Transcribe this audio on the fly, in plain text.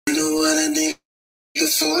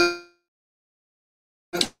for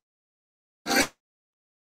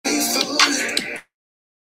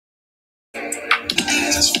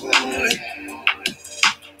ask for it.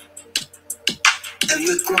 And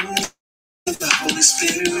the growth of the Holy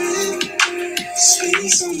Spirit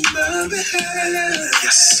speaks on my behalf.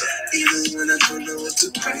 Yes, sir. Even when I don't know what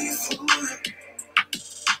to pray for,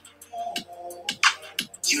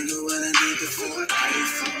 you know what I need before I pray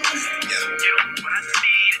for it. Yeah. You know what I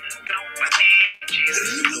need, Jesus. And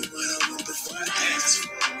you know what I want before I ask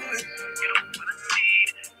for it. You know what I need,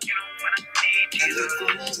 Jesus. And the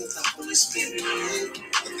growth of the Holy Spirit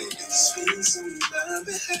speaks on my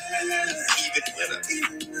behalf.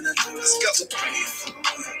 Even when I don't know what to pray for.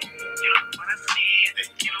 You know what I need,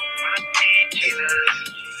 Jesus.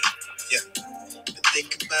 Yeah. Been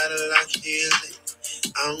thinking about a lot here lately.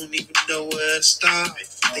 I don't even know where to start.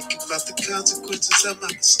 Thinking about the consequences of my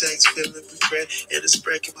mistakes, feeling regret, and it's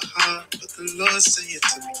breaking my heart. But the Lord's saying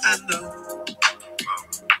to me, I know.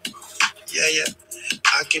 Yeah,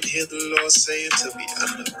 I can hear the Lord saying to me, I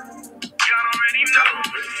know. Y'all already know.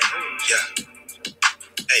 Yeah.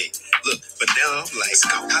 Hey, look, but now I'm like,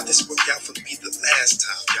 how this worked out for me the last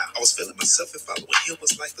time. I was feeling myself and following him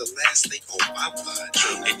was like the last thing on my mind.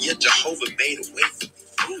 And yet Jehovah made a way for me.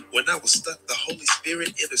 When I was stuck, the Holy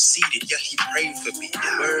Spirit interceded, yeah, he prayed for me.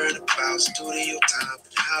 Learn about studio time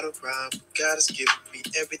and how to rhyme. God has given me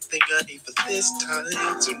everything I need for this time.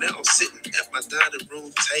 So now I'm sitting at my dining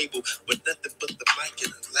room table with nothing but the mic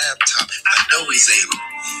and a laptop. I know he's able.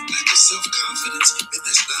 Lack of self-confidence, man,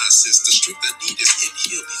 that's nonsense. The strength I need is in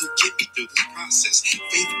him. He'll get me through this process.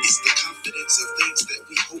 Faith is the confidence of things that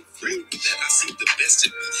we hope for. With that, I see the best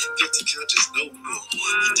in me. Guilty conscience, no more.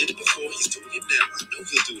 He did it before, he's doing it now. I know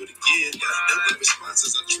he'll do it again. Now my response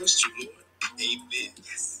is, I trust you, Lord. Amen.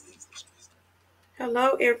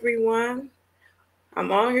 Hello, everyone.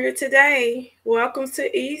 I'm on here today. Welcome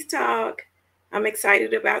to Ease Talk. I'm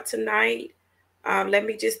excited about tonight. Let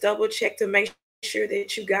me just double check to make sure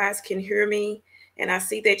that you guys can hear me. And I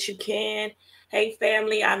see that you can. Hey,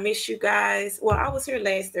 family, I miss you guys. Well, I was here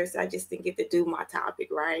last Thursday. I just didn't get to do my topic,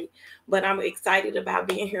 right? But I'm excited about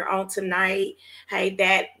being here on tonight. Hey,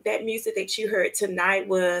 that music that you heard tonight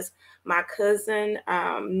was my cousin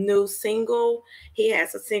new single. He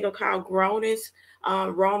has a single called Groanings,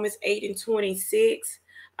 Romans 8:26.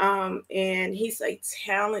 And he's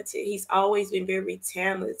he's always been very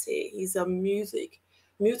talented. He's a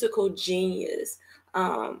musical genius.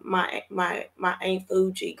 My Aunt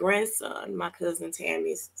Fuji grandson, my cousin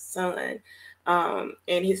Tammy's son. And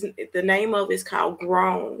the name of it is called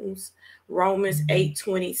Groans, Romans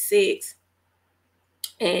 8:26.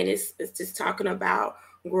 And it's just talking about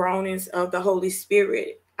groanings of the Holy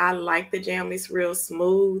Spirit. I like the jam. It's real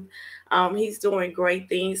smooth. He's doing great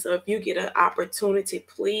things. So if you get an opportunity,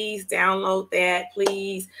 please download that.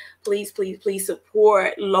 Please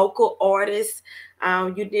support local artists.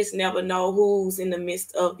 You just never know who's in the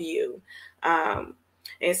midst of you.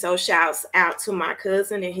 And so shouts out to my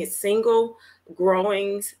cousin and his single,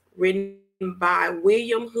 Growings, written by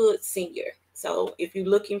William Hood Sr. So if you're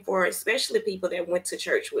looking for, especially people that went to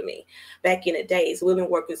church with me back in the days, William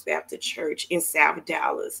Workers Baptist Church in South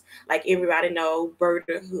Dallas, like everybody know,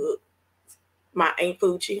 Berta Hood, my Aunt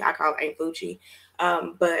Fuji, I call her Aunt Fuji,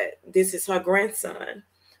 but this is her grandson,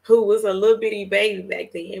 who was a little bitty baby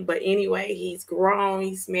back then. But anyway, he's grown,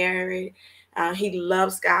 he's married, he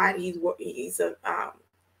loves God. He's a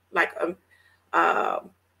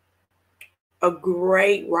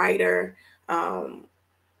great writer.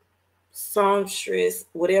 Songstress,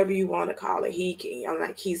 whatever you want to call it.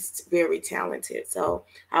 He's very talented. So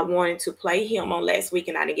I wanted to play him on last week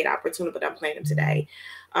and I didn't get opportunity, but I'm playing him today.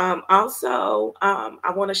 Also,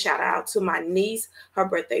 I want to shout out to my niece. Her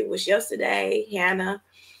birthday was yesterday, Hannah.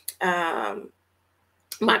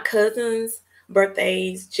 My cousins'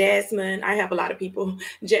 birthdays, Jasmine. I have a lot of people.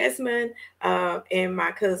 Jasmine, and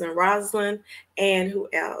my cousin Rosalind, and who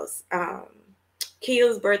else?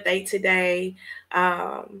 Kia's birthday today.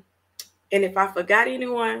 And if I forgot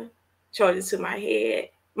anyone, charge it to my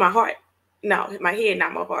head, my heart. No, my head,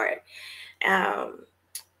 not my heart.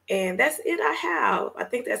 And that's it I have. I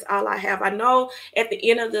think that's all I have. I know at the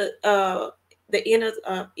end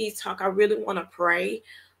of East Talk, I really want to pray,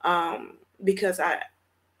 because I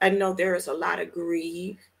know there is a lot of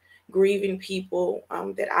grieving people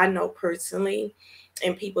that I know personally,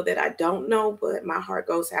 and people that I don't know, but my heart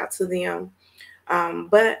goes out to them.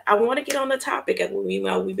 But I want to get on the topic.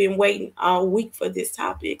 We've been waiting all week for this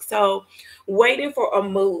topic. So waiting for a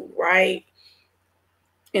move, right?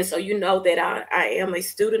 And so you know that I am a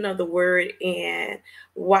student of the word. And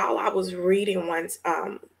while I was reading one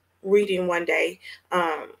day,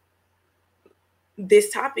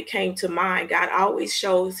 this topic came to mind. God always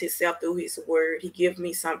shows himself through his word. He gives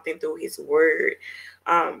me something through his word.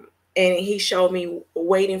 And he showed me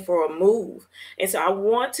waiting for a move. And so I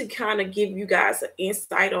want to kind of give you guys an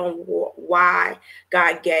insight on why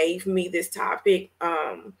God gave me this topic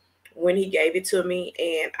when he gave it to me.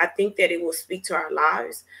 And I think that it will speak to our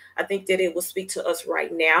lives. I think that it will speak to us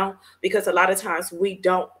right now, because a lot of times we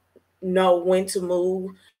don't know when to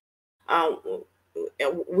move.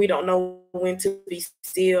 We don't know when to be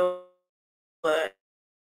still, but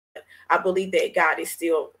I believe that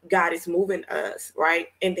God is moving us, right?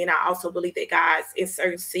 And then I also believe that God's in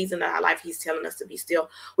certain season of our life, he's telling us to be still.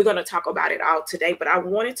 We're going to talk about it all today, but I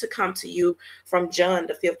wanted to come to you from John,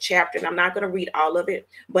 the 5th chapter, and I'm not going to read all of it,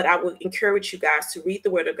 but I would encourage you guys to read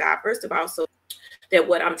the word of God, first of all, so that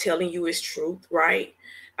what I'm telling you is truth, right?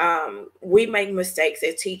 We make mistakes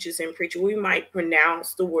as teachers and preachers. We might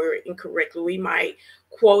pronounce the word incorrectly. We might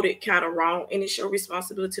quote it kind of wrong, and it's your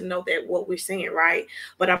responsibility to know that what we're saying, right?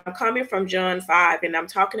 But I'm coming from John 5, and I'm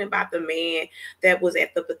talking about the man that was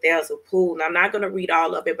at the Bethesda pool. And I'm not going to read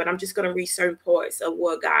all of it, but I'm just going to read certain parts of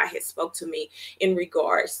what God has spoke to me in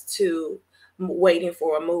regards to waiting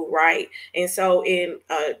for a move, right? And so in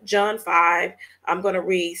John 5, I'm going to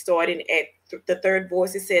read starting at the third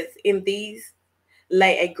verse. It says, in these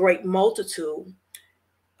lay a great multitude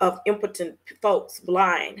of impotent folks,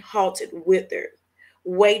 blind, halted, withered,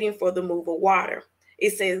 waiting for the move of water.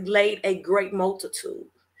 It says, laid a great multitude.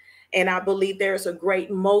 And I believe there's a great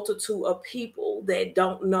multitude of people that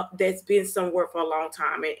don't know, that's been somewhere for a long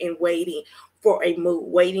time and waiting for a move,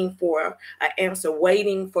 waiting for an answer,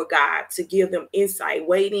 waiting for God to give them insight,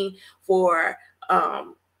 waiting for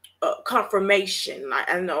confirmation.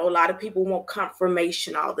 I know a lot of people want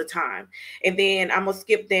confirmation all the time. And then I'm gonna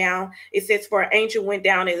skip down. It says, for an angel went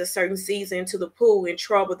down at a certain season into the pool and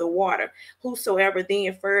troubled the water. Whosoever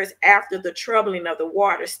then first after the troubling of the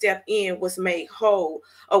water stepped in was made whole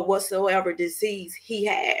of whatsoever disease he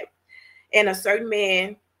had. And a certain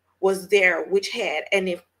man was there which had an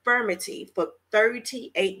infirmity for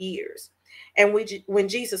 38 years. And when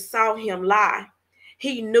Jesus saw him lie,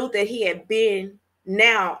 he knew that he had been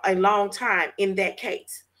now a long time in that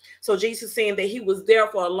case. So Jesus saying that he was there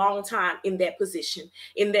for a long time in that position,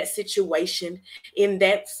 in that situation, in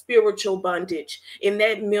that spiritual bondage, in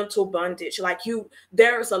that mental bondage. Like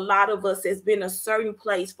there's a lot of us that's been a certain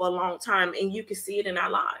place for a long time, and you can see it in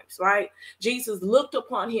our lives, right? Jesus looked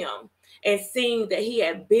upon him and seeing that he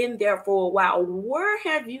had been there for a while. Where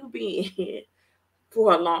have you been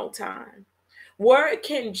for a long time? Where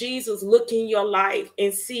can Jesus look in your life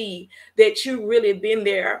and see that you really been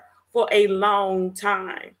there for a long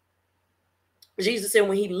time? Jesus said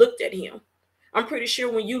when he looked at him, I'm pretty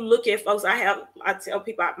sure when you look at folks, I tell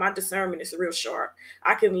people my discernment is real sharp.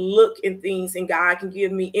 I can look in things and God can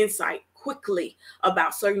give me insight quickly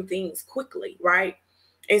about certain things quickly, right?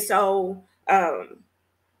 And so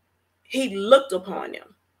he looked upon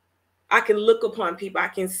them. I can look upon people. I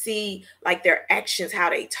can see like their actions, how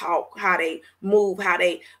they talk, how they move, how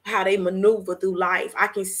they maneuver through life. I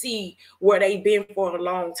can see where they've been for a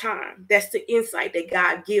long time. That's the insight that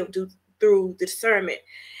God gives through discernment.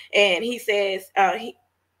 And he says he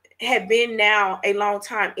had been now a long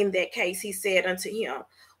time in that case. He said unto him,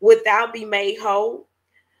 wilt thou be made whole?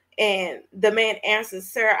 And the man answered,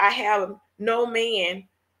 sir, I have no man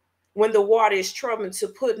when the water is troubling to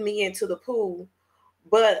put me into the pool,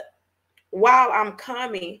 but while I'm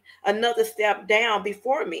coming, another step down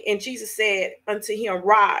before me. And Jesus said unto him,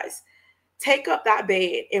 rise, take up thy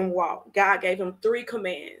bed and walk. God gave him 3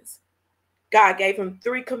 commands. God gave him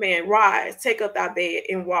 3 commands. Rise, take up thy bed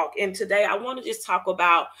and walk. And today I want to just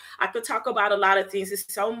I could talk about a lot of things. There's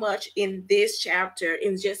so much in this chapter,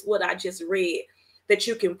 in just what I just read, that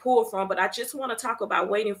you can pull from. But I just want to talk about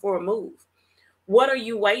waiting for a move. What are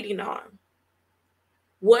you waiting on?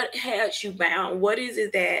 What has you bound? What is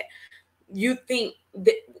it that you think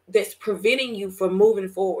that's preventing you from moving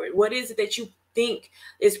forward? What is it that you think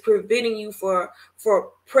is preventing you for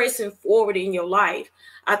pressing forward in your life?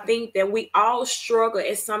 I think that we all struggle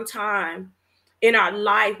at some time in our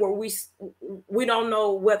life where we don't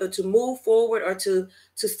know whether to move forward or to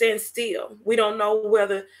stand still. We don't know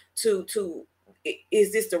whether to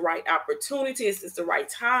is this the right opportunity? Is this the right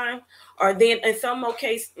time? Or then in some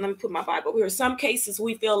cases, let me put my Bible here. Some cases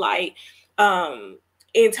we feel like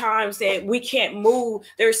in times that we can't move,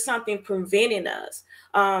 there's something preventing us.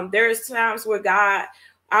 There's times where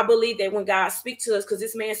I believe that when God speaks to us, because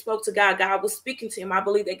this man spoke to God, God was speaking to him. I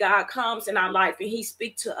believe that God comes in our life and he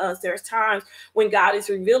speaks to us. There's times when God is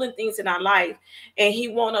revealing things in our life and he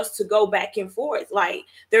wants us to go back and forth. Like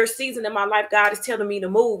there's a season in my life, God is telling me to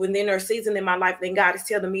move. And then there's a season in my life, then God is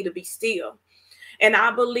telling me to be still. And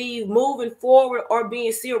I believe moving forward or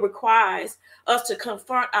being still requires us to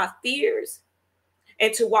confront our fears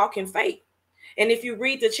and to walk in faith. And if you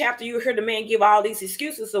read the chapter, you hear the man give all these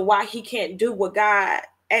excuses of why he can't do what God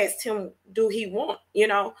asked him do he want,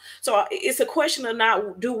 So it's a question of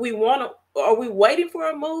not, do we want to, are we waiting for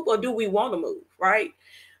a move, or do we want to move, right?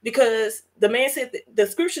 Because the man said, the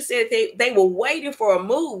scripture said they were waiting for a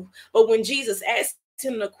move, but when Jesus asked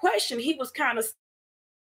him the question, he was kind of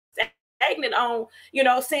stagnant on,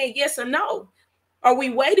 saying yes or no. Are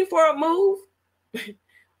we waiting for a move,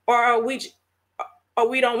 or are we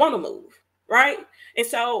don't want to move, right? And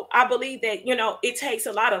so I believe that, it takes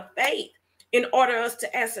a lot of faith in order us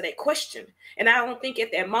to answer that question. And I don't think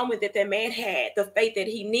at that moment that man had the faith that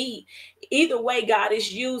he need. Either way, God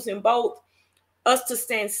is using both us to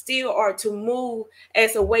stand still or to move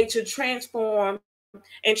as a way to transform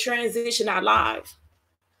and transition our lives.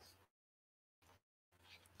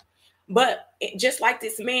 But just like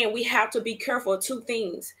this man, we have to be careful of two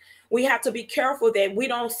things. We have to be careful that we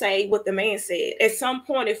don't say what the man said. At some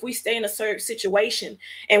point, if we stay in a certain situation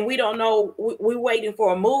and we don't know, we're waiting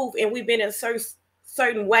for a move, and we've been in a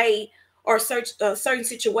certain way or certain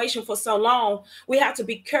situation for so long, we have to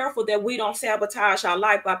be careful that we don't sabotage our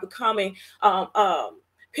life by becoming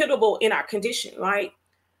pitiable in our condition, right?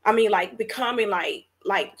 I mean, like becoming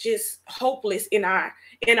like just hopeless in our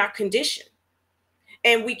condition.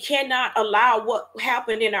 And we cannot allow what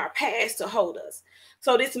happened in our past to hold us.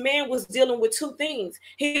 So this man was dealing with two things.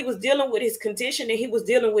 He was dealing with his condition, and he was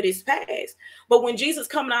dealing with his past. But when Jesus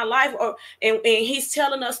come in our life, and he's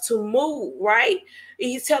telling us to move, right?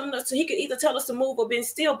 He's telling us he could either tell us to move or be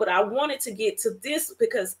still. But I wanted to get to this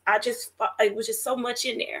because it was just so much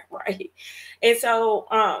in there, right? And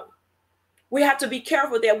so we have to be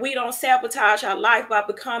careful that we don't sabotage our life by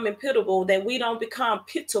becoming pitiable, that we don't become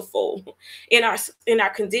pitiful in our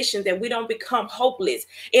condition, that we don't become hopeless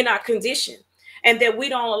in our condition, and that we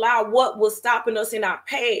don't allow what was stopping us in our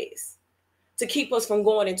past to keep us from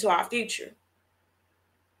going into our future.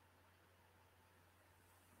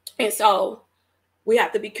 And so we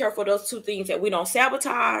have to be careful of those two things, that we don't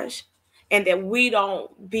sabotage and that we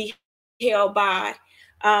don't be held by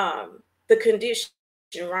the condition,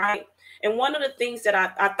 right? And one of the things that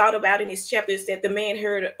I thought about in this chapter is that the man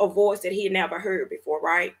heard a voice that he had never heard before,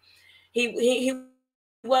 right? He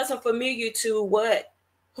wasn't familiar to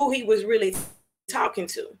who he was really talking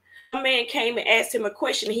to. A man came and asked him a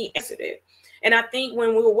question, and he answered it. And I think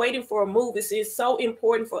when we're waiting for a move, it's so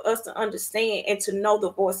important for us to understand and to know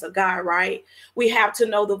the voice of God, right? We have to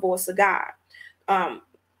know the voice of God. And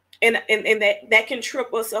that can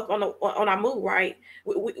trip us up on our move, right?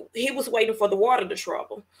 He was waiting for the water to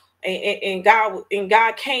trouble. And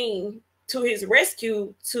God came to his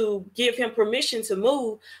rescue to give him permission to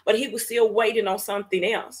move, but he was still waiting on something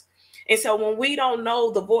else. And so when we don't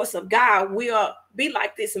know the voice of God, we'll be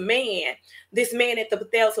like this man at the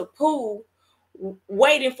Bethesda pool,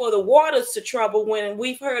 waiting for the waters to trouble, when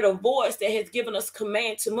we've heard a voice that has given us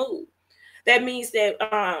command to move. That means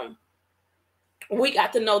that we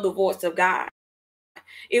got to know the voice of God.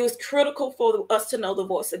 It was critical for us to know the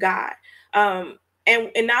voice of God.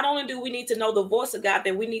 And not only do we need to know the voice of God,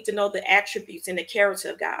 that we need to know the attributes and the character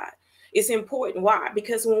of God. It's important. Why?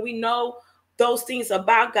 Because when we know those things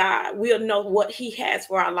about God, we'll know what he has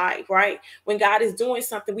for our life, right? When God is doing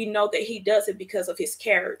something, we know that he does it because of his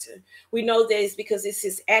character. We know that it's because it's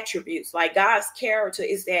his attributes. Like God's character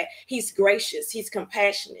is that he's gracious, he's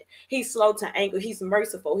compassionate, he's slow to anger, he's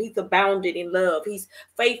merciful, he's abounded in love, he's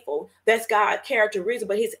faithful. That's God's characteristic.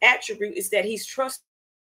 But his attribute is that he's trustworthy.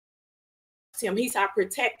 Him. He's our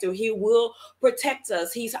protector. He will protect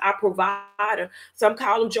us. He's our provider. Some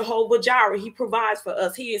call him Jehovah Jireh. He provides for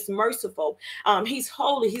us. He is merciful. He's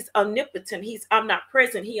holy. He's omnipotent. He's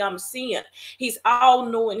omnipresent. He's omniscient. He's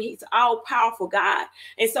all-knowing. He's all-powerful God.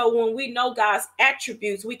 And so when we know God's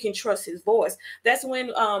attributes, we can trust his voice. That's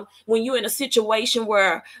when you're in a situation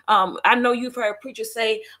where I know you've heard preachers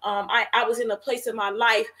say, I was in a place in my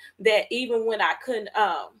life that even when I couldn't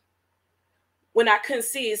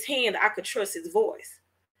see his hand, I could trust his voice.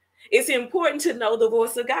 It's important to know the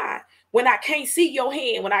voice of God. When I can't see your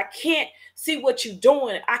hand, when I can't see what you're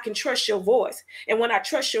doing, I can trust your voice. And when I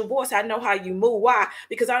trust your voice, I know how you move. Why?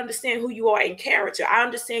 Because I understand who you are in character. I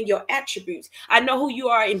understand your attributes. I know who you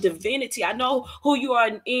are in divinity. I know who you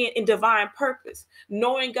are in divine purpose.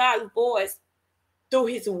 Knowing God's voice through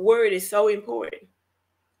his word is so important.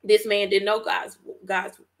 This man didn't know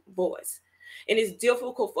God's voice. And it's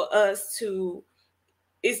difficult for us to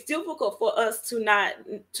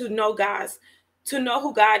know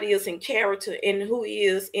who God is in character and who he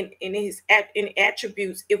is in his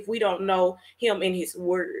attributes if we don't know him in his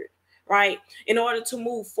word, right? In order to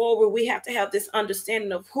move forward, we have to have this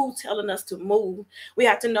understanding of who's telling us to move. We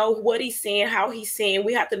have to know what he's saying, how he's saying.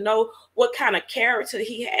 We have to know what kind of character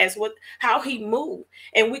he has, how he moved.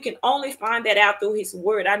 And we can only find that out through his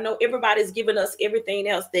word. I know everybody's giving us everything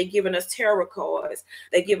else. They're giving us tarot cards.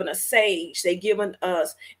 They're giving us sage. They're giving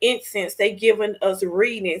us incense. They're giving us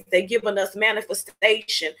readings. They're giving us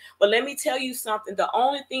manifestation. But let me tell you something. The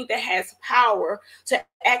only thing that has power to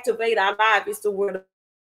activate our life is the word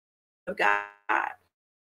of God.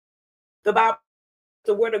 The Bible,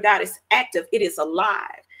 the word of God is active. It is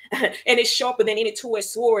alive. And it's sharper than any two-edged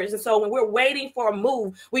sword. And so when we're waiting for a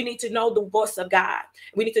move, we need to know the voice of God.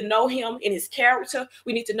 We need to know him in his character.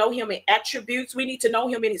 We need to know him in attributes. We need to know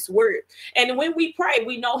him in his word. And when we pray,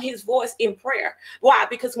 we know his voice in prayer. Why?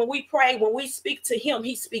 Because when we pray, when we speak to him,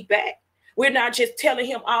 he speaks back. We're not just telling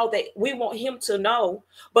him all that we want him to know,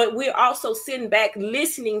 but we're also sitting back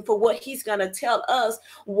listening for what he's going to tell us,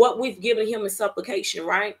 what we've given him in supplication,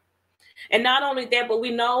 right? And not only that, but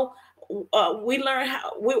we know we learn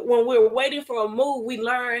how when we're waiting for a move, we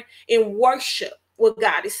learn in worship what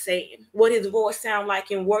God is saying, what his voice sounds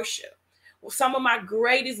like in worship. Well, some of my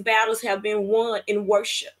greatest battles have been won in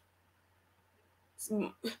worship.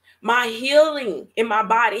 My healing in my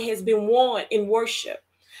body has been won in worship.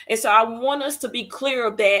 And so I want us to be clear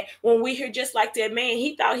of that. When we hear just like that man,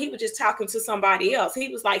 he thought he was just talking to somebody else. He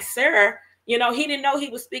was like, sir, you know, he didn't know he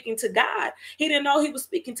was speaking to God. He didn't know he was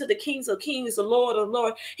speaking to the kings of kings, the Lord of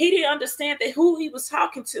lords. He didn't understand that who he was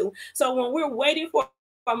talking to. So when we're waiting for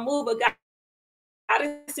a move of God,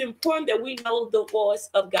 it's important that we know the voice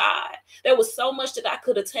of God. There was so much that I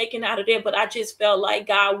could have taken out of there, but I just felt like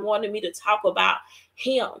God wanted me to talk about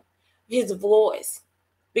him, his voice.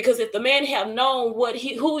 Because if the man had known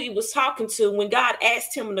who he was talking to when God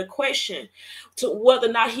asked him the question to whether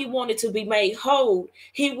or not he wanted to be made whole,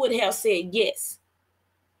 he would have said yes.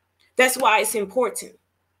 That's why it's important.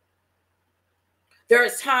 There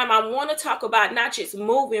is time I want to talk about not just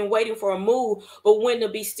moving, waiting for a move, but when to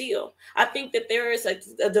be still. I think that there is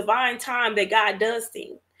a divine time that God does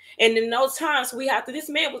things. And in those times we have to, this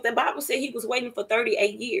man was, the Bible said he was waiting for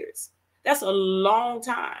 38 years. That's a long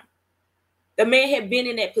time. The man had been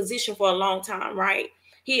in that position for a long time, right?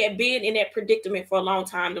 He had been in that predicament for a long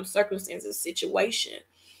time, them circumstances, situation.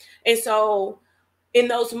 And so in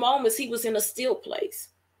those moments, he was in a still place.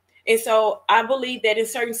 And so I believe that in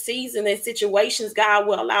certain seasons and situations, God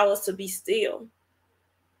will allow us to be still.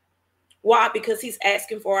 Why? Because he's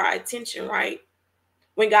asking for our attention, right?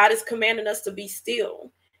 When God is commanding us to be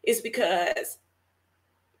still, it's because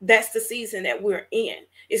that's the season that we're in.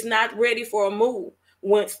 It's not ready for a move.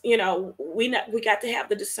 Once, you know, we got to have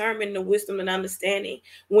the discernment, the wisdom and understanding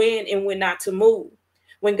when and when not to move.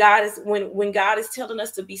 When God is telling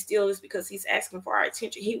us to be still, is because he's asking for our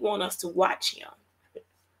attention. He wants us to watch him.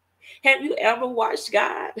 Have you ever watched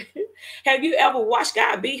God? Have you ever watched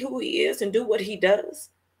God be who he is and do what he does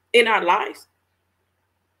in our lives?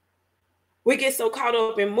 We get so caught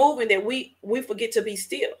up in moving that we forget to be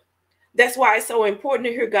still. That's why it's so important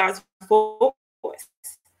to hear God's voice.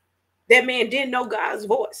 That man didn't know God's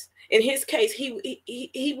voice. In his case,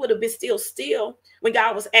 he would have been still when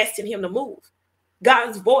God was asking him to move.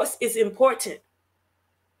 God's voice is important.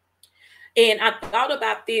 And I thought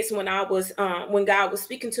about this when God was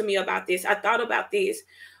speaking to me about this. I thought about this.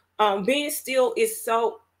 Being still is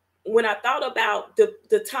so. When I thought about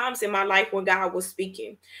the times in my life when God was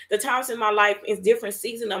speaking, the times in my life, in different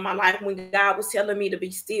seasons of my life when God was telling me to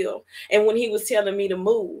be still and when he was telling me to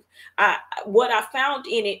move, what I found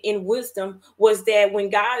in it in wisdom was that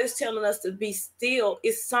when God is telling us to be still,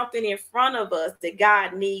 it's something in front of us that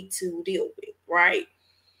God needs to deal with, right?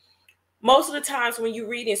 Most of the times when you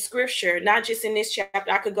read in scripture, not just in this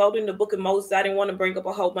chapter, I could go in the book of Moses. I didn't want to bring up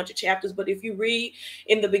a whole bunch of chapters, but if you read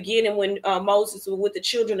in the beginning when Moses was with the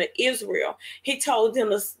children of Israel, he told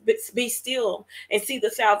them to be still and see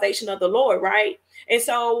the salvation of the Lord, right? And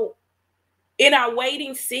so in our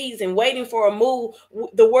waiting season, waiting for a move,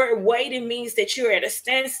 the word waiting means that you're at a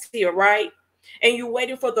standstill, right? And you're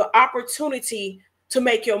waiting for the opportunity to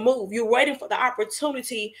make your move. You're waiting for the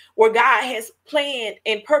opportunity where God has planned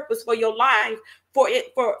and purpose for your life for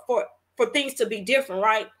things to be different,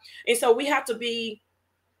 right? And so we have to be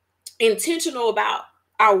intentional about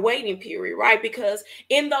our waiting period, right? Because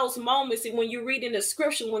in those moments, and when you read in the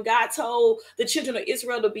scripture, when God told the children of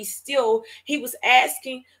Israel to be still, he was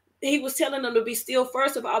telling them to be still,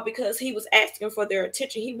 first of all, because he was asking for their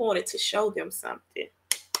attention. He wanted to show them something.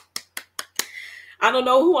 I don't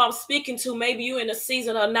know who I'm speaking to. Maybe you're in a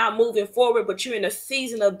season of not moving forward, but you're in a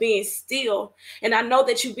season of being still. And I know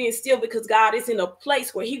that you're being still because God is in a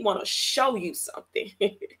place where he wants to show you something.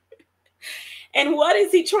 And what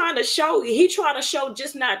is he trying to show you? He's trying to show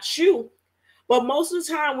just not you, but most of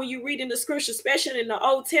the time when you read in the scripture, especially in the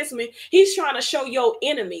Old Testament, he's trying to show your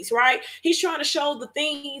enemies, right? He's trying to show the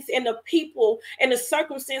things and the people and the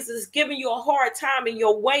circumstances giving you a hard time in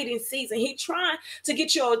your waiting season. He's trying to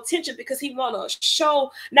get your attention because he want to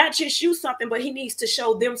show not just you something, but he needs to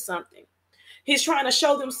show them something. He's trying to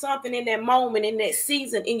show them something in that moment, in that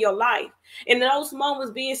season in your life. And those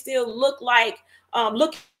moments being still look like,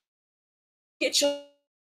 look at your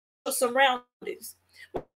surroundings.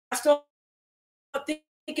 I start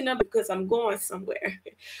thinking of because I'm going somewhere.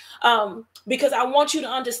 Because I want you to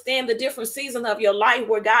understand the different season of your life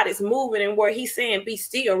where God is moving and where he's saying, be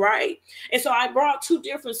still, right? And so I brought two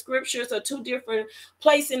different scriptures or two different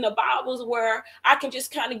places in the Bibles where I can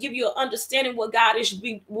just kind of give you an understanding what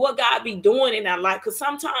God be doing in our life. Because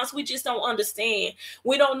sometimes we just don't understand.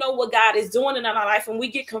 We don't know what God is doing in our life, and we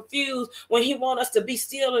get confused when he wants us to be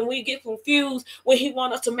still, and we get confused when he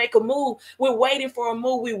wants us to make a move. We're waiting for a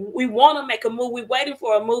move. We want to make a move. We're waiting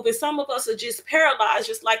for a move. And some of us are just paralyzed,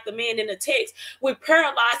 just like the man in the text. We're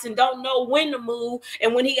paralyzed and don't know when to move.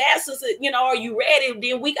 And when he asks us, are you ready?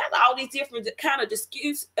 Then we got all these different kind of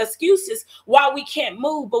excuses why we can't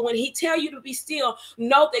move. But when he tell you to be still,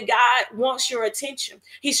 know that God wants your attention.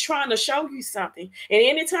 He's trying to show you something. And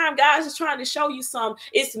anytime God is trying to show you something,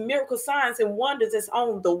 it's miracle signs and wonders that's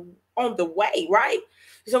on the way, right?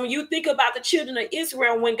 So when you think about the children of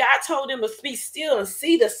Israel, when God told them to be still and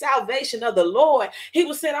see the salvation of the Lord, he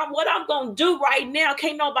was saying, what I'm going to do right now,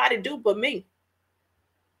 can't nobody do but me.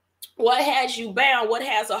 What has you bound? What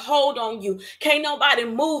has a hold on you? Can't nobody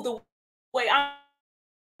move the way I'm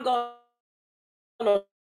going to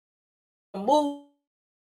move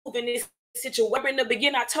in this situation. In the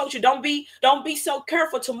beginning, I told you, don't be so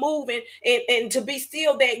careful to move and to be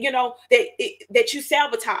still that you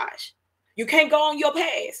sabotage. You can't go on your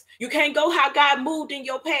past. You can't go how God moved in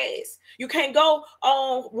your past. You can't go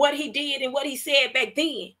on what he did and what he said back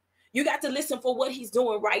then. You got to listen for what he's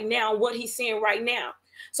doing right now, what he's saying right now.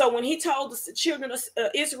 So when he told the children of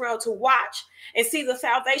Israel to watch and see the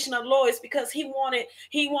salvation of the Lord, it's because he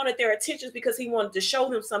wanted their attention, because he wanted to show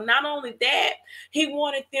them something. Not only that, he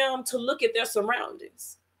wanted them to look at their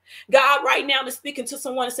surroundings. God right now is speaking to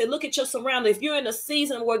someone and say, look at your surroundings. If you're in a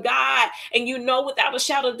season where God, and without a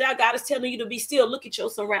shadow of doubt, God is telling you to be still, look at your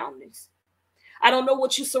surroundings. I don't know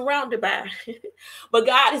what you're surrounded by, but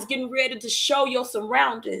God is getting ready to show your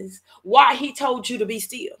surroundings why he told you to be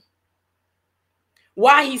still,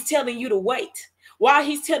 why he's telling you to wait, why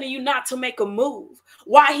he's telling you not to make a move,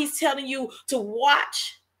 why he's telling you to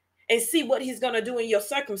watch and see what he's going to do in your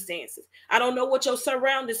circumstances. I don't know what your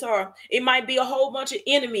surroundings are. It might be a whole bunch of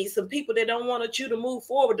enemies, some people that don't want you to move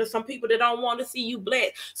forward, or some people that don't want to see you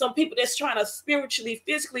blessed, some people that's trying to spiritually,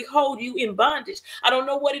 physically hold you in bondage. I don't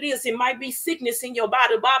know what it is. It might be sickness in your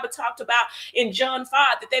body. The Bible talked about in John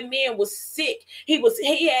 5 that man was sick.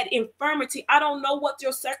 He had infirmity. I don't know what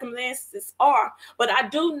your circumstances are, but I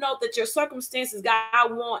do know that your circumstances,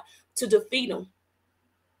 God want to defeat them.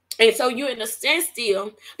 And so you're in a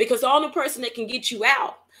standstill because the only person that can get you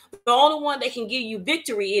out, the only one that can give you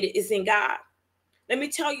victory is in God. Let me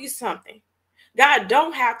tell you something. God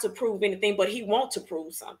don't have to prove anything, but he wants to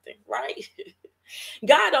prove something, right?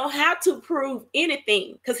 God don't have to prove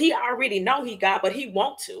anything because he already know he God, but he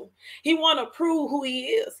want to. He want to prove who he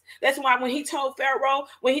is. That's why when he told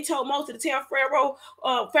Moses to tell Pharaoh,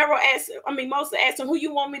 Moses asked him, who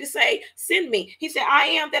you want me to say? Send me. He said, I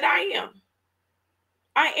am that I am.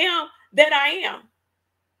 I am that I am.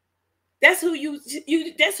 That's who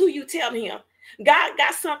you tell him. God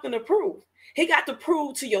got something to prove. He got to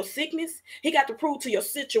prove to your sickness. He got to prove to your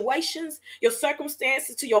situations, your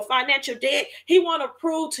circumstances, to your financial debt. He want to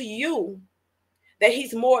prove to you that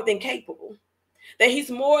he's more than capable, that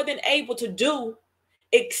he's more than able to do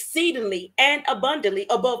exceedingly and abundantly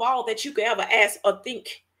above all that you could ever ask or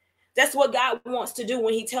think. That's what God wants to do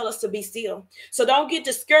when he tells us to be still. So don't get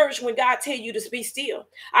discouraged when God tells you to be still.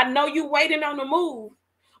 I know you're waiting on the move,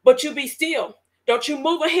 but you be still. Don't you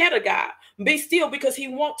move ahead of God. Be still because he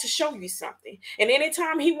wants to show you something. And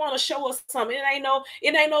anytime he want to show us something, it ain't no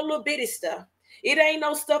little bitty stuff. It ain't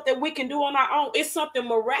no stuff that we can do on our own. It's something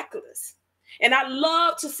miraculous. And I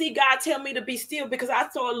love to see God tell me to be still because I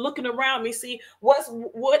started looking around me, see what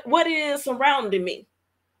is surrounding me.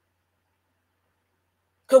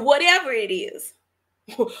 Because whatever it is,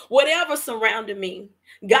 whatever surrounding me,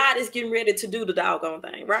 God is getting ready to do the doggone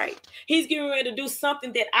thing, right? He's getting ready to do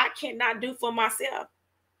something that I cannot do for myself.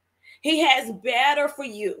 He has better for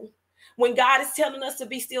you. When God is telling us to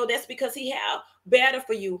be still, that's because he has better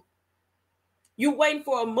for you. You waiting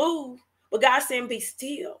for a move, but God's saying be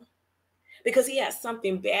still because he has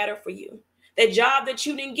something better for you. That job that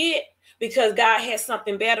you didn't get, because God has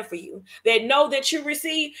something better for you. That no that you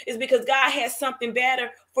receive is because God has something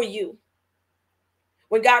better for you.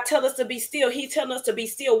 When God tells us to be still, he's telling us to be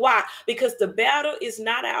still. Why? Because the battle is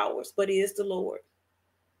not ours, but it is the Lord.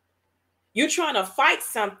 You're trying to fight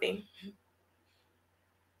something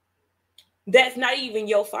that's not even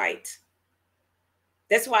your fight.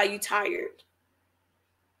 That's why you're tired.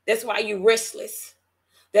 That's why you're restless.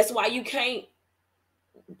 That's why you can't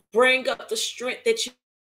bring up the strength that you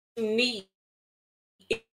need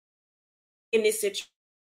in this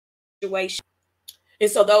situation. And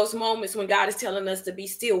so those moments when God is telling us to be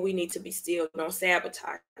still, we need to be still. Don't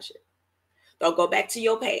sabotage it. Don't go back to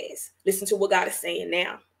your past. Listen to what God is saying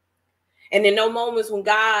now. And in those moments when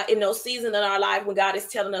God, in those seasons in our life, when God is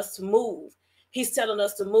telling us to move, he's telling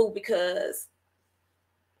us to move because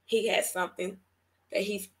he has something that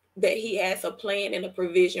he has a plan and a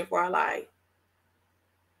provision for our life.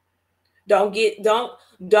 Don't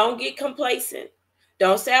get complacent.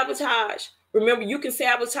 Don't sabotage. Remember, you can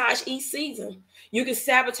sabotage each season. You can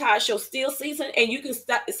sabotage your still season, and you can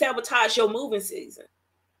sabotage your moving season.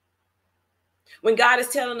 When God is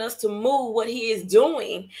telling us to move, what he is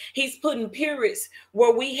doing, he's putting periods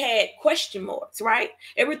where we had question marks, right?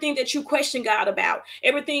 Everything that you question God about,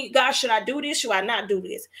 everything, God, should I do this? Should I not do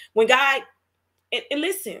this? When God, and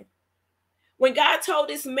listen, when God told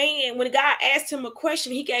this man, when God asked him a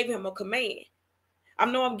question, he gave him a command. I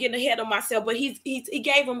know I'm getting ahead of myself, but he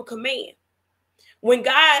gave him a command. When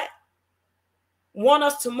God wants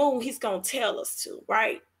us to move, he's going to tell us to,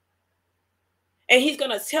 right? And he's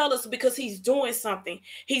going to tell us because he's doing something.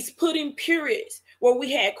 He's putting periods where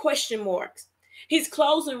we had question marks. He's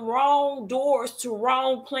closing wrong doors to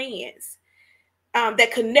wrong plans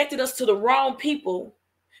that connected us to the wrong people,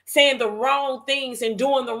 saying the wrong things and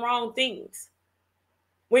doing the wrong things.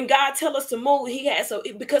 When God tells us to move, he has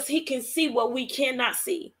because he can see what we cannot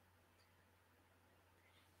see.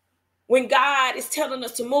 When God is telling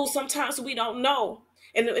us to move, sometimes we don't know.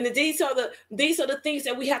 And these are the things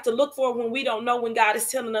that we have to look for when we don't know when God is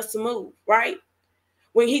telling us to move, right?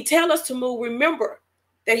 When he tells us to move, remember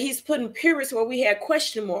that he's putting periods where we had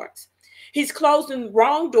question marks. He's closing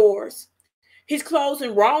wrong doors. He's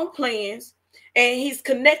closing wrong plans. And he's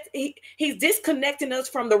disconnecting us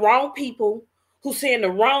from the wrong people who's saying the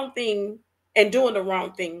wrong thing and doing the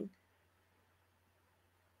wrong thing.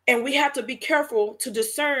 And we have to be careful to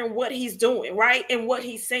discern what he's doing, right? And what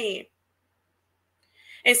he's saying.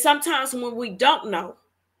 And sometimes when we don't know,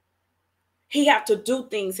 he have to do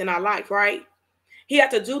things in our life, right? He have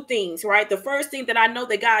to do things, right? The first thing that I know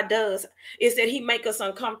that God does is that he make us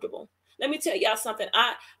uncomfortable. Let me tell y'all something.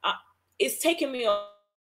 It's taking me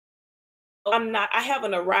I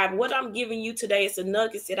haven't arrived. What I'm giving you today is the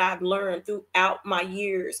nuggets that I've learned throughout my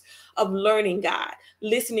years of learning God,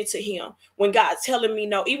 listening to him. When God's telling me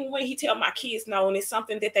no, even when he tell my kids no, and it's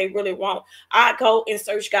something that they really want, I go and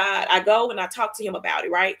search God. I go and I talk to him about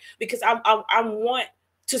it, right? Because I want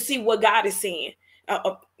to see what God is saying.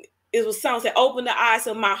 It was something that open the eyes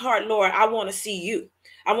of my heart, Lord. I want to see you.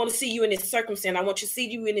 I want to see you in this circumstance. I want to see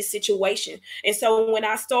you in this situation. And so when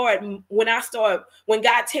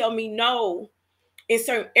God tell me no in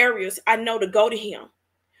certain areas, I know to go to him.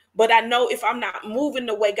 But I know if I'm not moving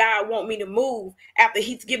the way God want me to move after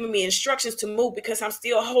he's giving me instructions to move, because I'm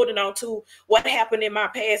still holding on to what happened in my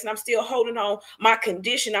past, and I'm still holding on my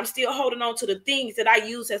condition. I'm still holding on to the things that I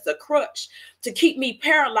use as a crutch to keep me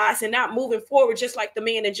paralyzed and not moving forward, just like the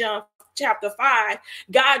man in John chapter 5.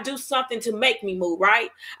 God do something to make me move, right?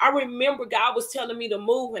 I remember God was telling me to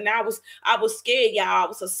move, and I was scared, y'all. I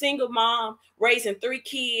was a single mom raising 3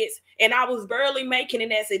 kids, and I was barely making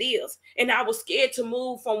it as it is. And I was scared to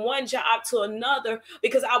move from one job to another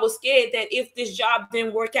because I was scared that if this job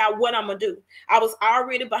didn't work out, what I'm gonna do. I was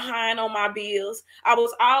already behind on my bills. I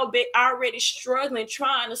was already struggling,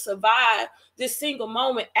 trying to survive this single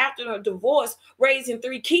moment after a divorce, raising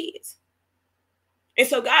 3 kids. And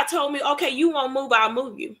so God told me, okay, you won't move, I'll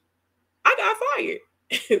move you. I got fired.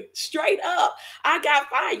 Straight up, I got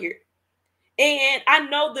fired. And I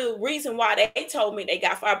know the reason why they told me they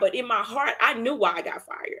got fired, but in my heart, I knew why I got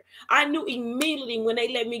fired. I knew immediately when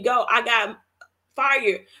they let me go, I got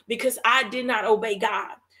fired because I did not obey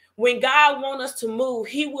God. When God wants us to move,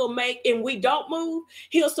 he will make, and we don't move,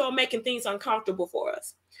 he'll start making things uncomfortable for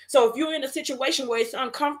us. So if you're in a situation where it's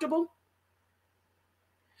uncomfortable,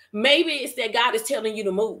 maybe it's that God is telling you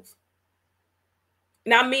to move.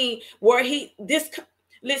 And I mean,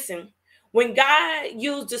 listen, when God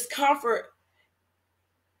used discomfort,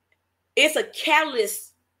 it's a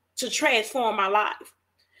catalyst to transform my life,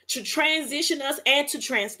 to transition us and to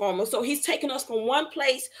transform us. So he's taking us from one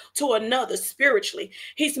place to another spiritually.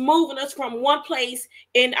 He's moving us from one place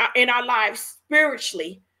in our lives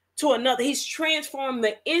spiritually to another. He's transformed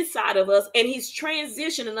the inside of us, and he's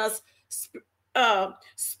transitioning us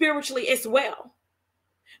spiritually as well.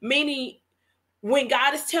 Meaning, when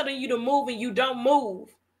God is telling you to move and you don't move,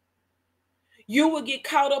 you will get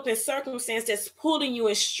caught up in circumstances that's pulling you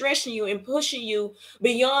and stretching you and pushing you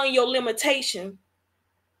beyond your limitation.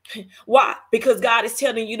 Why? Because God is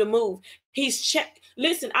telling you to move.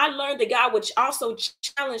 Listen, I learned that God would also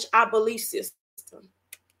challenge our belief system.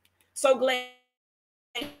 So glad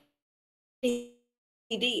he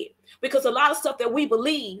did. Because a lot of stuff that we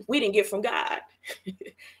believe, we didn't get from God.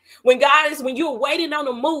 When you're waiting on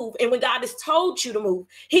a move, and when God has told you to move,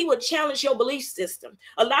 he would challenge your belief system.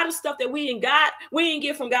 A lot of stuff that we didn't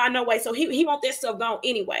get from God no way. So he want that stuff gone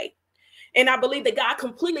anyway. And I believe that God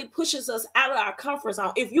completely pushes us out of our comfort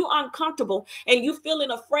zone. If you're uncomfortable and you're feeling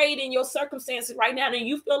afraid in your circumstances right now, and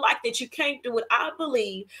you feel like that you can't do it, I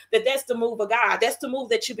believe that that's the move of God. That's the move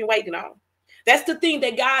that you've been waiting on. That's the thing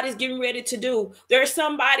that God is getting ready to do. There's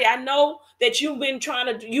somebody I know that you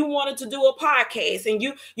wanted to do a podcast, and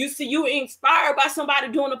you see you were inspired by somebody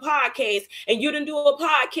doing a podcast, and you didn't do a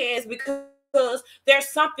podcast because there's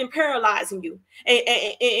something paralyzing you.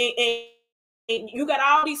 And you got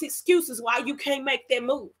all these excuses why you can't make that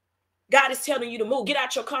move. God is telling you to move. Get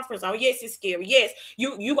out your comfort zone. Yes, it's scary. Yes,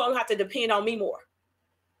 you're going to have to depend on me more.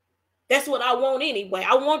 That's what I want anyway.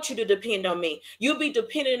 I want you to depend on me. You'll be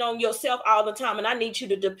dependent on yourself all the time, and I need you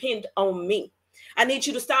to depend on me. I need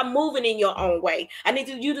you to stop moving in your own way. I need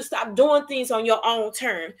you to stop doing things on your own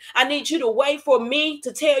terms. I need you to wait for me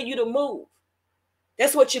to tell you to move.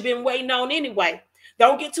 That's what you've been waiting on anyway.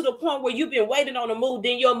 Don't get to the point where you've been waiting on a move,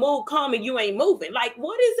 then your move come and you ain't moving. Like,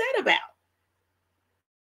 what is that about?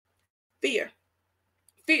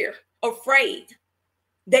 Fear, afraid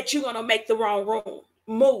that you're going to make the wrong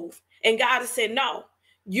move. And God has said, no,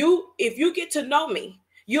 if you get to know me,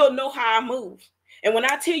 you'll know how I move. And when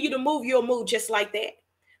I tell you to move, you'll move just like that.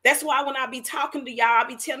 That's why when I be talking to y'all, I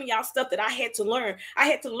be telling y'all stuff that I had to learn. I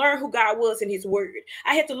had to learn who God was in his word.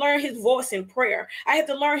 I had to learn his voice in prayer. I had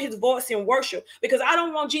to learn his voice in worship, because I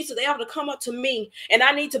don't want Jesus to ever come up to me and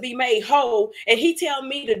I need to be made whole, and he tell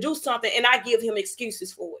me to do something and I give him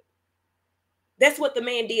excuses for it. That's what the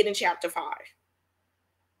man did in chapter 5.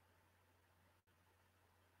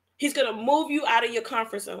 He's going to move you out of your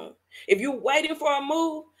comfort zone. If you're waiting for a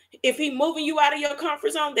move, if he's moving you out of your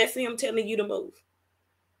comfort zone, that's him telling you to move.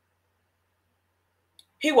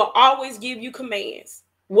 He will always give you commands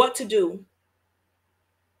what to do.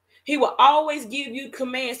 He will always give you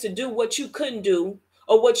commands to do what you couldn't do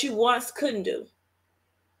or what you once couldn't do.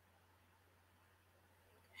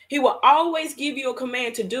 He will always give you a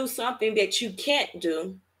command to do something that you can't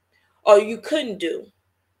do or you couldn't do.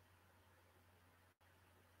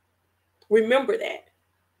 Remember that.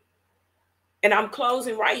 And I'm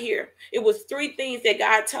closing right here. It was 3 things that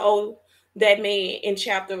God told that man in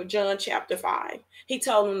John chapter 5. He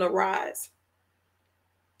told him to rise.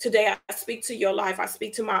 Today, I speak to your life. I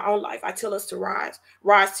speak to my own life. I tell us to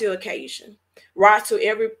rise to occasion, rise to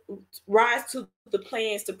the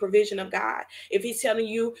plans, the provision of God. If he's telling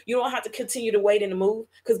you, you don't have to continue to wait and to move,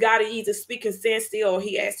 because God is either speaking stand still or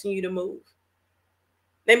he asking you to move.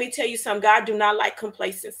 Let me tell you something. God do not like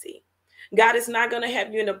complacency. God is not going to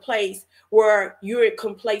have you in a place where you're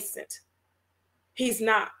complacent. He's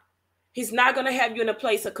not. He's not going to have you in a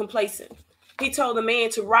place of complacent. He told the man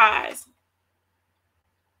to rise.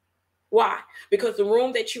 Why? Because the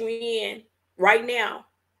room that you're in right now,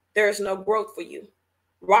 there is no growth for you.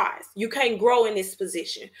 Rise. You can't grow in this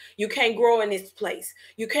position. You can't grow in this place.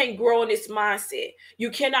 You can't grow in this mindset.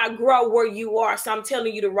 You cannot grow where you are. So I'm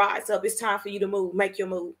telling you to rise up. It's time for you to move. Make your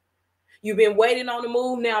move. You've been waiting on the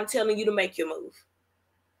move. Now I'm telling you to make your move.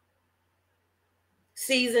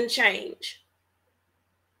 Seasons change.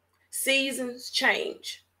 Seasons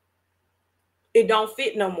change. It don't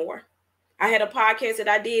fit no more. I had a podcast that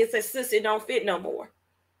I did say, sis, it don't fit no more.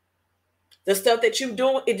 The stuff that you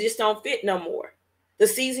doing, it just don't fit no more. The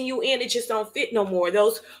season you in, it just don't fit no more.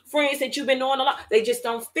 Those friends that you've been knowing a lot, they just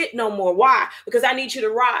don't fit no more. Why? Because I need you to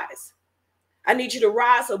rise. I need you to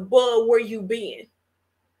rise above where you've been.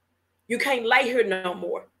 You can't lay here no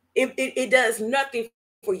more. It does nothing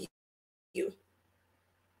for you.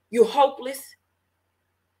 You're hopeless.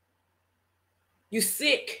 You're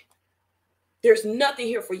sick. There's nothing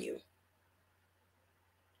here for you.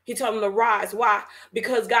 He told him to rise. Why?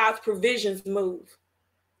 Because God's provisions move.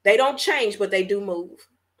 They don't change, but they do move.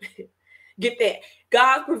 Get that?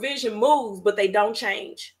 God's provision moves, but they don't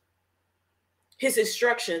change. His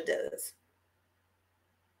instruction does.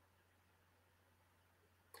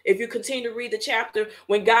 If you continue to read the chapter,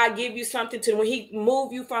 when God give you something to, when he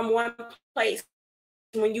move you from one place,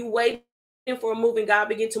 when you waiting for a move and God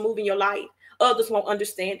begin to move in your life, others won't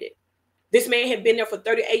understand it. This man had been there for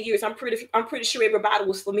 38 years. I'm pretty sure everybody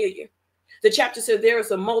was familiar. The chapter says there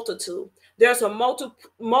is a multitude. There's a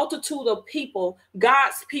multitude of people,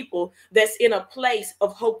 God's people, that's in a place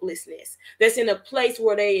of hopelessness. That's in a place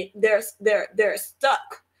where they're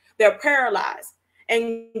stuck. They're paralyzed.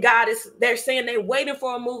 And they're saying they're waiting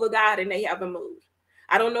for a move of God and they haven't moved.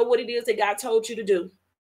 I don't know what it is that God told you to do.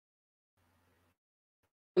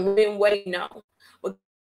 We've been waiting on. But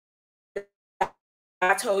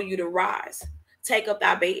I told you to rise, take up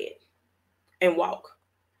thy bed and walk.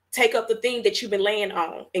 Take up the thing that you've been laying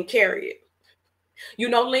on and carry it. You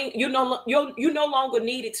no longer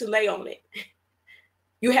needed to lay on it.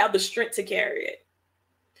 You have the strength to carry it.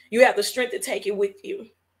 You have the strength to take it with you.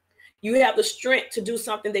 You have the strength to do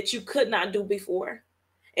something that you could not do before.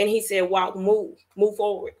 And he said, walk, move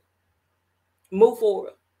forward. Move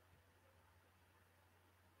forward.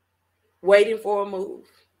 Waiting for a move.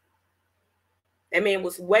 That man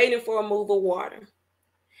was waiting for a move of water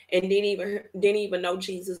and didn't even know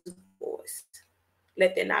Jesus' voice.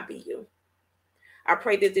 Let that not be you. I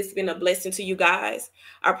pray that this has been a blessing to you guys.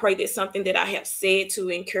 I pray that something that I have said to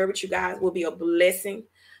encourage you guys will be a blessing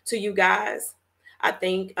to you guys. I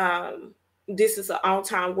think this is an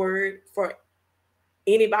on-time word for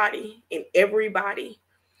anybody and everybody.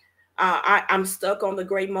 I'm stuck on the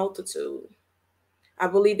great multitude. I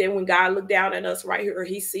believe that when God looked down at us right here,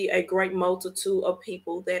 he see a great multitude of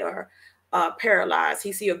people that are paralyzed.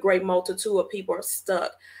 He see a great multitude of people are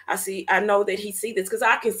stuck. I know that he see this because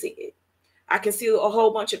I can see it. I can see a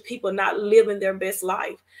whole bunch of people not living their best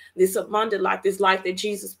life, this abundant life, this life that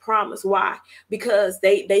Jesus promised. Why? Because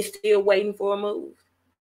they still waiting for a move.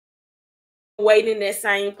 Waiting in that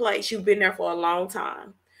same place. You've been there for a long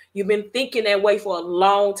time. You've been thinking that way for a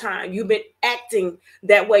long time. You've been acting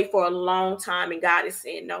that way for a long time. And God is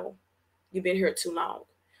saying, no, you've been here too long.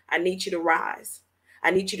 I need you to rise.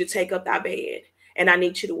 I need you to take up thy bed. And I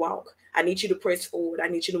need you to walk. I need you to press forward. I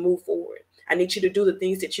need you to move forward. I need you to do the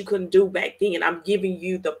things that you couldn't do back then. I'm giving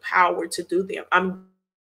you the power to do them. I'm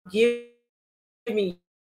giving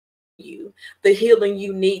you the healing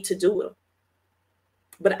you need to do them.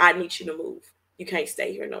 But I need you to move. You can't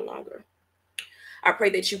stay here no longer. I pray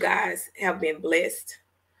that you guys have been blessed.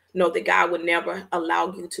 Know that God would never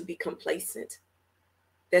allow you to be complacent.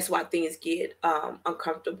 That's why things get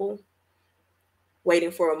uncomfortable.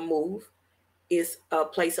 Waiting for a move is a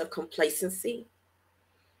place of complacency.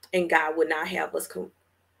 And God would not have us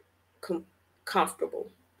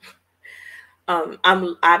comfortable.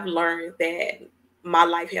 I've learned that my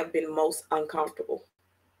life have been most uncomfortable.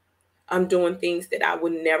 I'm doing things that I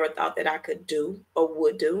would never thought that I could do or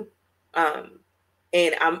would do.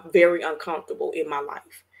 And I'm very uncomfortable in my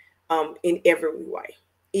life, in every way,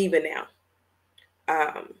 even now.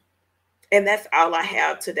 And that's all I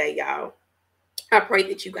have today, y'all. I pray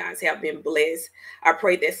that you guys have been blessed. I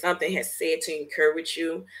pray that something has said to encourage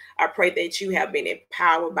you. I pray that you have been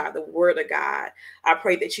empowered by the word of God. I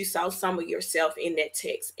pray that you saw some of yourself in that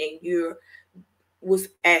text and you was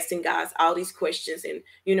asking God all these questions and,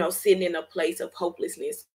 sitting in a place of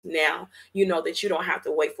hopelessness. Now, you know that you don't have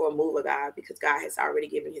to wait for a move of God because God has already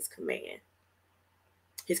given his command.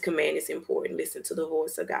 His command is important. Listen to the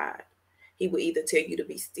voice of God. He will either tell you to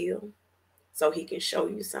be still so he can show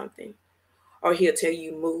you something, or he'll tell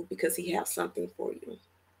you move because he has something for you.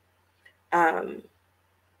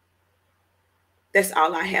 That's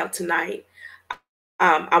all I have tonight.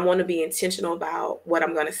 I want to be intentional about what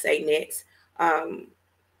I'm going to say next.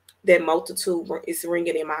 That multitude is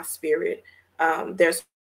ringing in my spirit. There's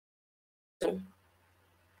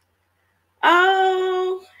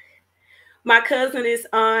my cousin is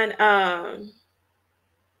on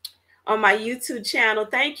my YouTube channel.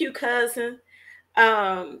 Thank you, cousin.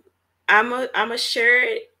 I'm a share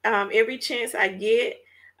it every chance I get.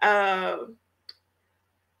 I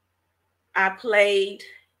played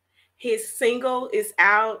his single is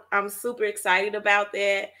out. I'm super excited about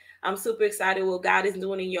that. I'm super excited what God is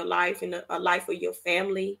doing in your life and a life of your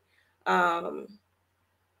family. And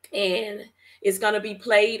it's going to be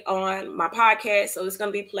played on my podcast. So it's going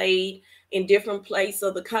to be played in different places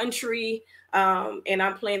of the country. And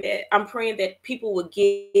I'm praying that people will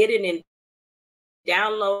get it and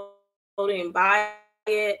download it and buy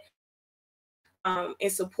it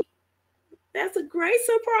and support. That's a great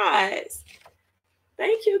surprise.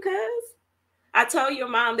 Thank you, cuz. I told your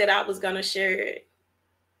mom that I was going to share it.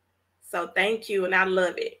 So thank you. And I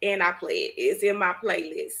love it. And I play it. It's in my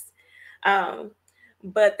playlist.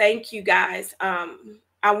 But thank you guys.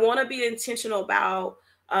 I want to be intentional about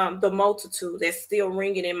the multitude that's still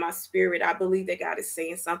ringing in my spirit. I believe that God is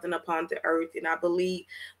saying something upon the earth, and I believe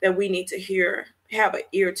that we need to have an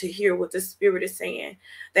ear to hear what the Spirit is saying.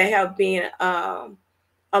 There have been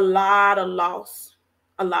a lot of loss,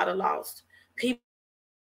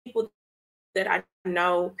 people that I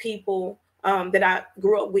know, people that I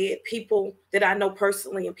grew up with, people that I know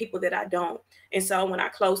personally, and people that I don't. And so when I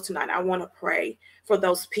close tonight, I want to pray for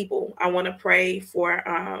those people. I want to pray for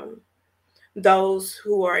those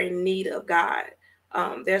who are in need of God.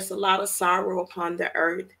 There's a lot of sorrow upon the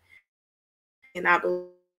earth, and I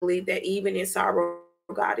believe that even in sorrow,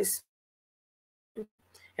 God is speaking.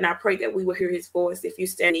 And I pray that we will hear his voice. If you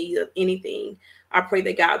stand in need of anything, I pray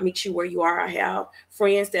that God meets you where you are. I have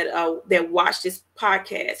friends that watch this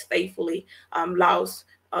podcast faithfully, lost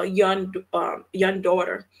a young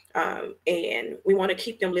daughter, and we want to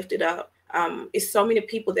keep them lifted up. It's so many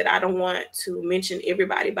people that I don't want to mention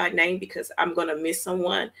everybody by name because I'm going to miss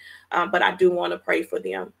someone, but I do want to pray for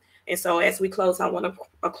them. And so as we close, I want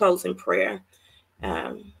to close in prayer.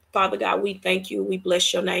 Father God, we thank you. We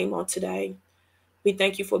bless your name on today. We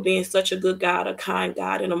thank you for being such a good God, a kind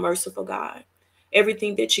God, and a merciful God.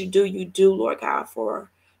 Everything that you do, Lord God,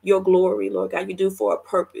 for your glory, Lord God. You do for a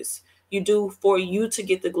purpose. You do for you to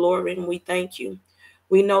get the glory, and we thank you.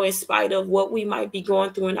 We know in spite of what we might be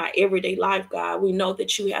going through in our everyday life, God, we know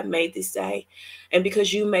that you have made this day. And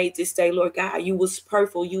because you made this day, Lord God, you was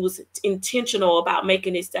purposeful. You was intentional about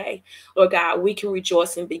making this day. Lord God, we can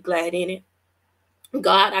rejoice and be glad in it.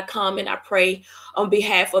 God, I come and I pray on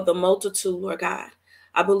behalf of the multitude, Lord God.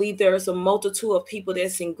 I believe there is a multitude of people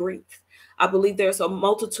that's in grief. I believe there's a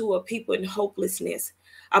multitude of people in hopelessness.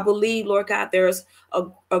 I believe, Lord God, there's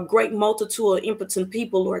a great multitude of impotent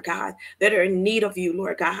people, Lord God, that are in need of you,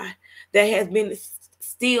 Lord God, that has been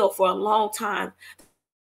still for a long time,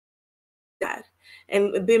 God,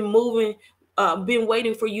 and been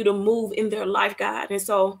waiting for you to move in their life, God. And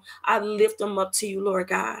so I lift them up to you, Lord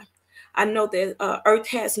God. I know that earth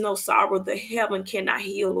has no sorrow that heaven cannot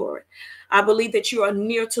heal, Lord. I believe that you are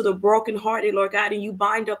near to the brokenhearted, Lord God, and you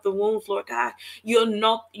bind up the wounds, Lord God. You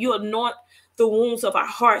anoint the wounds of our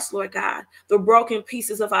hearts, Lord God, the broken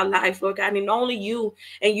pieces of our life, Lord God, and only you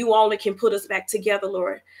and you only can put us back together,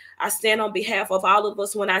 Lord. I stand on behalf of all of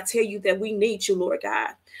us when I tell you that we need you, Lord God.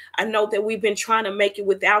 I know that we've been trying to make it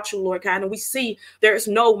without you, Lord God, and we see there's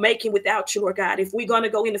no making without you, Lord God. If we're going to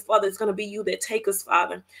go any further, it's going to be you that take us,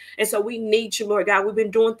 Father. And so we need you, Lord God. We've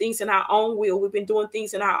been doing things in our own will. We've been doing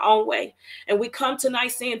things in our own way. And we come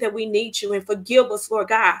tonight saying that we need you, and forgive us, Lord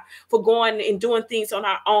God, for going and doing things on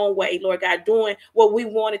our own way, Lord God, doing what we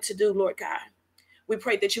wanted to do, Lord God. We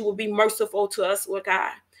pray that you will be merciful to us, Lord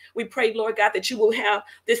God. We pray, Lord God, that you will have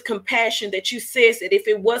this compassion that you said that if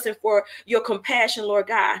it wasn't for your compassion, Lord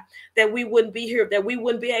God, that we wouldn't be here, that we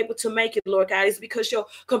wouldn't be able to make it, Lord God. It's because your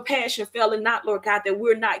compassion fell and not, Lord God, that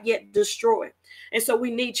we're not yet destroyed. And so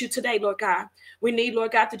we need you today, Lord God. We need,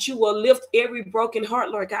 Lord God, that you will lift every broken heart,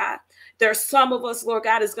 Lord God. There's some of us, Lord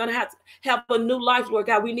God, is going to have a new life, Lord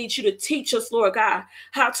God. We need you to teach us, Lord God,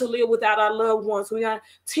 how to live without our loved ones. We got to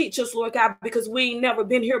teach us, Lord God, because we ain't never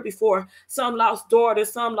been here before. Some lost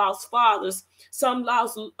daughters, some lost fathers, some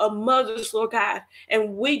lost mothers, Lord God.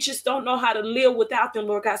 And we just don't know how to live without them,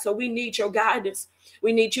 Lord God. So we need your guidance.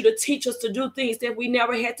 We need you to teach us to do things that we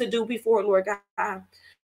never had to do before, Lord God.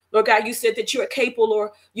 Lord God, you said that you're capable,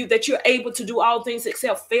 or that you're able to do all things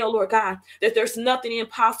except fail, Lord God, that there's nothing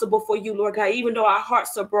impossible for you, Lord God. Even though our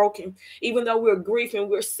hearts are broken, even though we're grieving,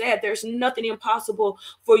 we're sad, there's nothing impossible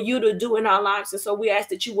for you to do in our lives. And so we ask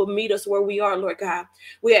that you will meet us where we are, Lord God.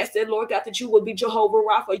 We ask that, Lord God, that you will be Jehovah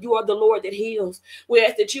Rapha. You are the Lord that heals. We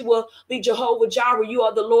ask that you will be Jehovah Jireh. You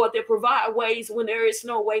are the Lord that provide ways when there is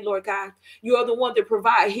no way, Lord God. You are the one that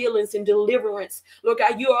provide healings and deliverance. Lord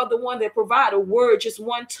God, you are the one that provide a word, just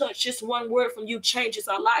one touch, just one word from you changes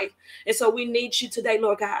our life. And so we need you today,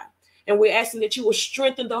 Lord God. And we're asking that you will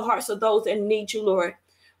strengthen the hearts of those that need you, Lord.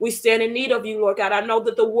 We stand in need of you, Lord God. I know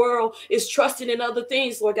that the world is trusting in other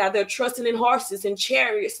things, Lord God. They're trusting in horses and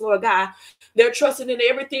chariots, Lord God. They're trusting in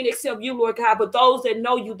everything except you, Lord God. But those that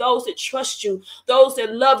know you, those that trust you, those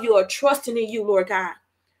that love you are trusting in you, Lord God.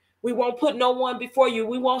 We won't put no one before you.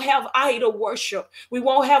 We won't have idol worship. We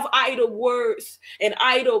won't have idol words and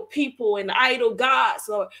idol people and idol gods,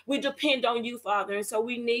 Lord. We depend on you, Father, and so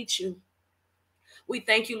we need you. We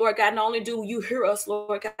thank you, Lord God. Not only do you hear us,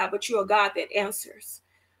 Lord God, but you're a God that answers.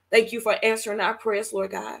 Thank you for answering our prayers,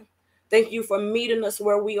 Lord God. Thank you for meeting us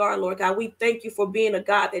where we are, Lord God. We thank you for being a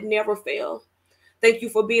God that never fails. Thank you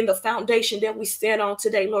for being the foundation that we stand on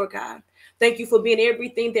today, Lord God. Thank you for being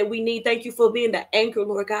everything that we need. Thank you for being the anchor,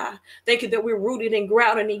 Lord God. Thank you that we're rooted and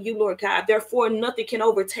grounded in you, Lord God. Therefore, nothing can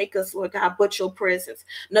overtake us, Lord God, but your presence.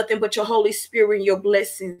 Nothing but your Holy Spirit and your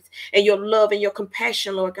blessings and your love and your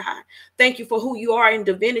compassion, Lord God. Thank you for who you are in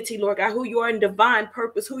divinity, Lord God, who you are in divine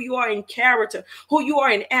purpose, who you are in character, who you are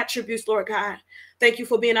in attributes, Lord God. Thank you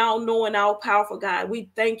for being all-knowing, all-powerful, God. We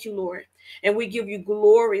thank you, Lord, and we give you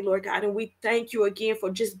glory, Lord God, and we thank you again for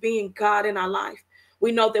just being God in our life.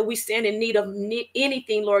 We know that we stand in need of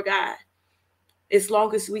anything, Lord God, as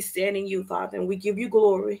long as we stand in you, Father, and we give you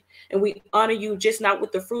glory and we honor you just not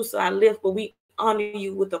with the fruits of our lips, but we honor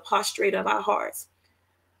you with the prostrate of our hearts.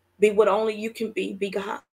 Be what only you can be. Be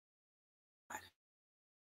God.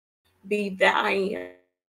 Be that I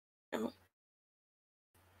am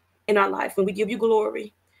in our life. And we give you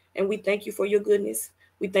glory and we thank you for your goodness.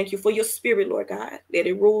 We thank you for your spirit, Lord God. Let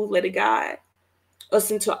it rule, let it guide us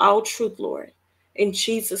into all truth, Lord. In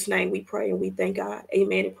Jesus' name we pray and we thank God.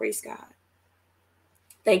 Amen and praise God.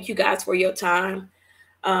 Thank you guys for your time.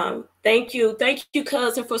 Thank you,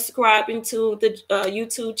 cousin, for subscribing to the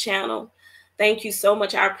YouTube channel. Thank you so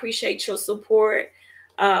much. I appreciate your support.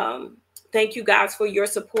 Thank you guys for your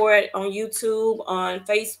support on YouTube, on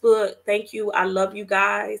Facebook. Thank you. I love you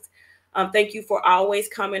guys. Thank you for always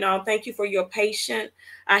coming on. Thank you for your patience.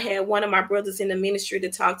 I had one of my brothers in the ministry to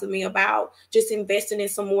talk to me about just investing in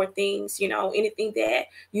some more things. You know, anything that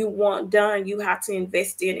you want done, you have to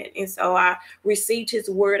invest in it. And so I received his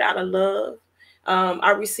word out of love.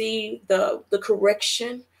 I received the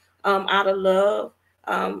correction out of love.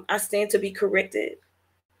 I stand to be corrected.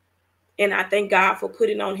 And I thank God for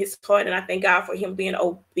putting on his heart. And I thank God for him being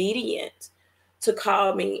obedient to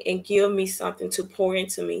call me and give me something to pour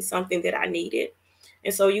into me, something that I needed.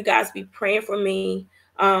 And so you guys be praying for me.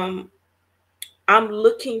 I'm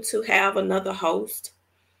looking to have another host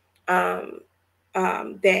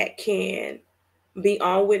that can be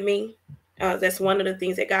on with me. That's one of the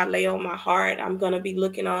things that God lay on my heart. I'm going to be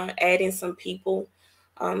looking on adding some people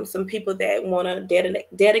that want to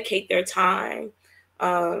dedicate their time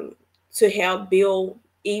to help build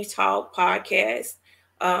Eve Talk podcast,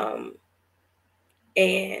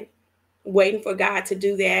 and waiting for God to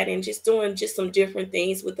do that, and just doing just some different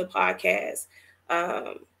things with the podcast,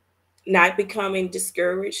 not becoming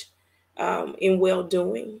discouraged in well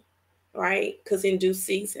doing, right? Because in due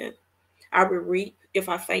season, I will reap if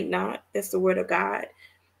I faint not. That's the word of God.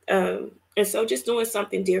 And so just doing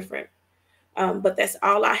something different. But that's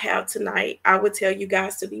all I have tonight. I would tell you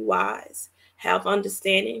guys to be wise, have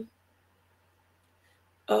understanding,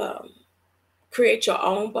 create your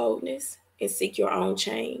own boldness, and seek your own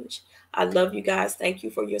change. I love you guys. Thank you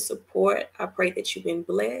for your support. I pray that you've been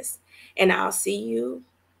blessed. And I'll see you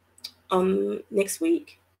next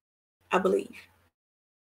week, I believe.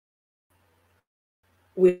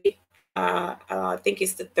 I think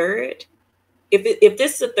it's the 3rd. If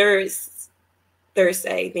this is the 3rd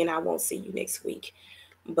Thursday, then I won't see you next week.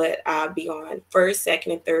 But I'll be on 1st,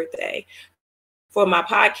 2nd, and 3rd day. For my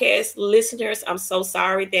podcast listeners, I'm so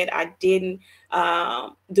sorry that I didn't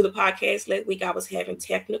do the podcast last week. I was having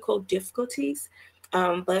technical difficulties,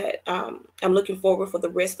 but I'm looking forward for the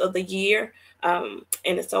rest of the year. And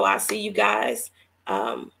so I'll see you guys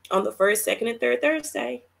on the 1st, 2nd, and 3rd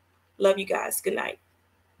Thursday. Love you guys. Good night.